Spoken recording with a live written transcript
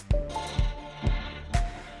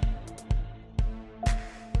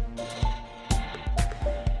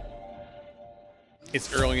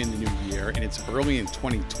It's early in the new year, and it's early in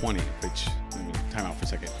 2020, which, let me time out for a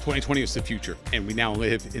second. 2020 is the future, and we now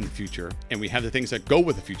live in the future, and we have the things that go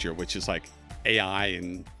with the future, which is like AI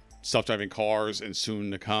and self-driving cars and soon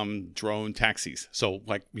to come drone taxis. So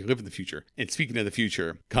like we live in the future. And speaking of the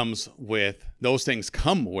future, those things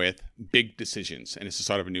come with big decisions. And it's the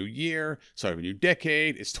start of a new year, start of a new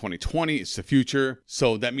decade. It's 2020, it's the future.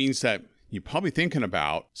 So that means that you're probably thinking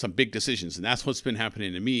about some big decisions. And that's what's been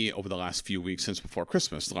happening to me over the last few weeks since before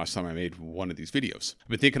Christmas, the last time I made one of these videos. I've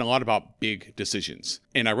been thinking a lot about big decisions.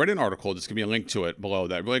 And I read an article, there's going to be a link to it below,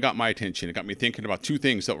 that really got my attention. It got me thinking about two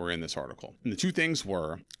things that were in this article. And the two things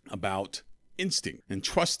were about instinct and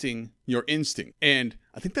trusting your instinct. And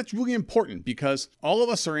I think that's really important because all of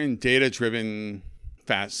us are in data-driven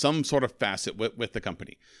some sort of facet with the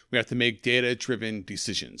company. We have to make data-driven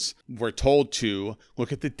decisions. We're told to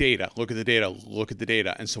look at the data.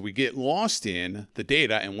 And so we get lost in the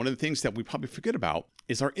data. And one of the things that we probably forget about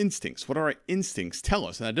is our instincts. What do our instincts tell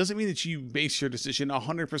us? And that doesn't mean that you base your decision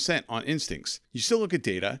 100% on instincts. You still look at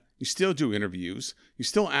data. You still do interviews. You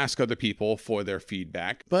still ask other people for their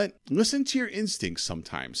feedback. But listen to your instincts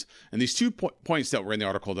sometimes. And these 2 points that were in the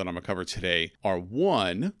article that I'm going to cover today are: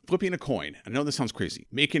 one, flipping a coin. I know this sounds crazy.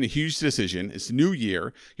 Making a huge decision. It's the new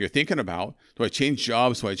year. You're thinking about, do I change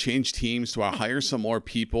jobs? Do I change teams? Do I hire some more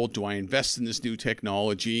people? Do I invest in this new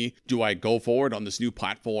technology? Do I go forward on this new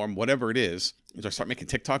platform? Whatever it is. Do I start making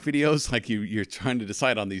TikTok videos? Like you're trying to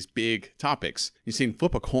decide on these big topics. You're saying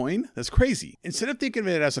flip a coin? That's crazy. Instead of thinking of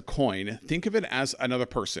it as a coin, think of it as another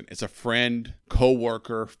person. It's a friend,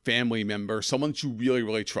 coworker, family member, someone that you really,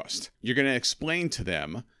 really trust. You're going to explain to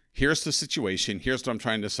them, here's the situation. Here's what I'm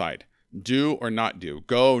trying to decide. Do or not do.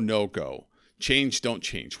 Go, no go. Change, don't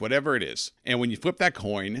change. Whatever it is. And when you flip that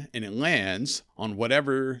coin and it lands on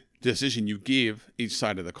whatever decision you give each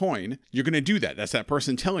side of the coin, you're going to do that. That's that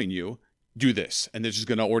person telling you, do this, and they're just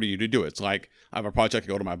going to order you to do it. It's like I have a project, I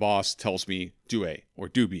go to my boss, tells me do A or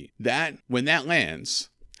do B. When that lands,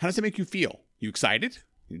 how does it make you feel? You excited?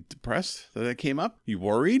 You depressed that came up? You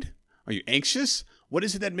worried? Are you anxious? What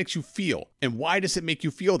is it that makes you feel? And why does it make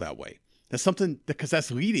you feel that way? That's something, because that's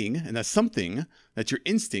leading, and that's something that your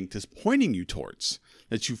instinct is pointing you towards,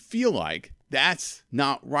 that you feel like that's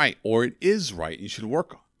not right, or it is right. You should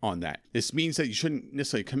work on that. This means that you shouldn't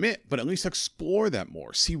necessarily commit, but at least explore that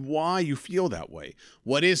more. See why you feel that way.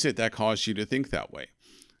 What is it that caused you to think that way?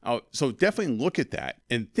 So definitely look at that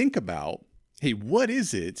and think about, hey, what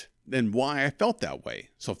is it and why I felt that way?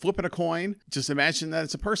 So flipping a coin, just imagine that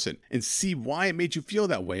it's a person and see why it made you feel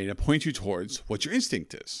that way and point you towards what your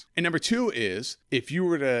instinct is. And number two is, if you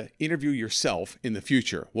were to interview yourself in the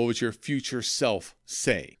future, what would your future self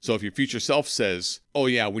say? So if your future self says, oh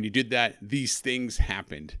yeah, when you did that, these things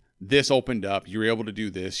happened. This opened up, you were able to do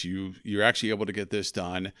this, you're actually able to get this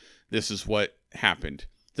done. This is what happened.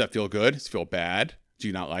 Does that feel good? Does it feel bad? Do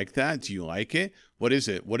you not like that? Do you like it? What is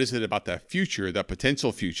it? What is it about that future, that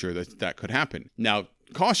potential future that could happen? Now,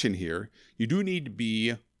 caution here, you do need to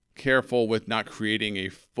be careful with not creating a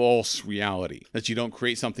false reality, that you don't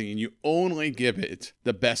create something and you only give it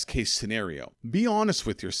the best case scenario. Be honest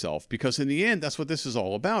with yourself, because in the end, that's what this is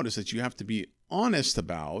all about, is that you have to be honest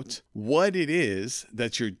about what it is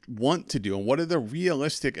that you want to do and what are the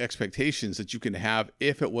realistic expectations that you can have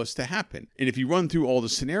if it was to happen. And if you run through all the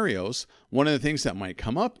scenarios, one of the things that might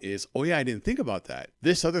come up is, oh yeah, I didn't think about that.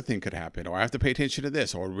 This other thing could happen, or I have to pay attention to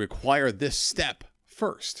this, or require this step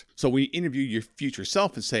first. So we interview your future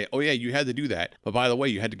self and say, oh yeah, you had to do that, but by the way,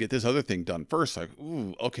 you had to get this other thing done first. Like,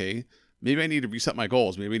 ooh, okay, maybe I need to reset my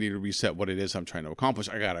goals. Maybe I need to reset what it is I'm trying to accomplish.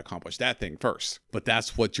 I got to accomplish that thing first. But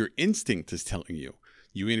that's what your instinct is telling you.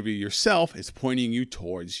 You interview yourself, it's pointing you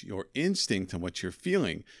towards your instinct and what you're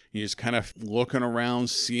feeling. You're just kind of looking around,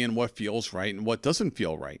 seeing what feels right and what doesn't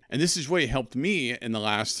feel right. And this has really helped me in the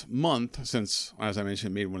last month since, as I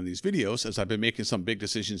mentioned, I made one of these videos, as I've been making some big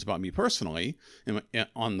decisions about me personally, and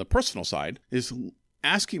on the personal side, is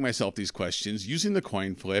asking myself these questions, using the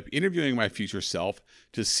coin flip, interviewing my future self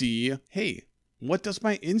to see, hey, what does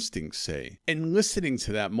my instinct say? And listening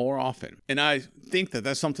to that more often. And I think that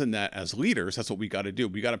that's something that as leaders, that's what we got to do.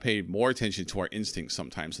 We got to pay more attention to our instincts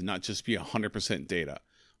sometimes and not just be 100% data.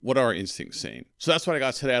 What are our instincts saying? So that's what I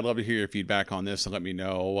got today. I'd love to hear your feedback on this and let me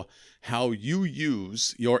know how you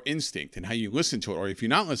use your instinct and how you listen to it. Or if you're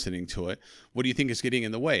not listening to it, what do you think is getting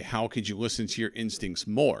in the way? How could you listen to your instincts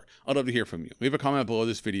more? I'd love to hear from you. Leave a comment below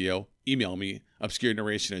this video. Email me,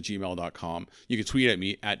 obscurednarration@gmail.com. You can tweet at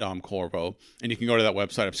me, @DomCorvo. And you can go to that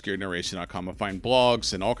website, obscurednarration.com, and find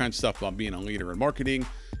blogs and all kinds of stuff about being a leader in marketing,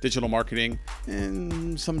 digital marketing,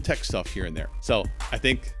 and some tech stuff here and there. So I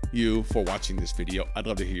thank you for watching this video. I'd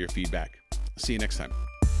love to hear your feedback. See you next time.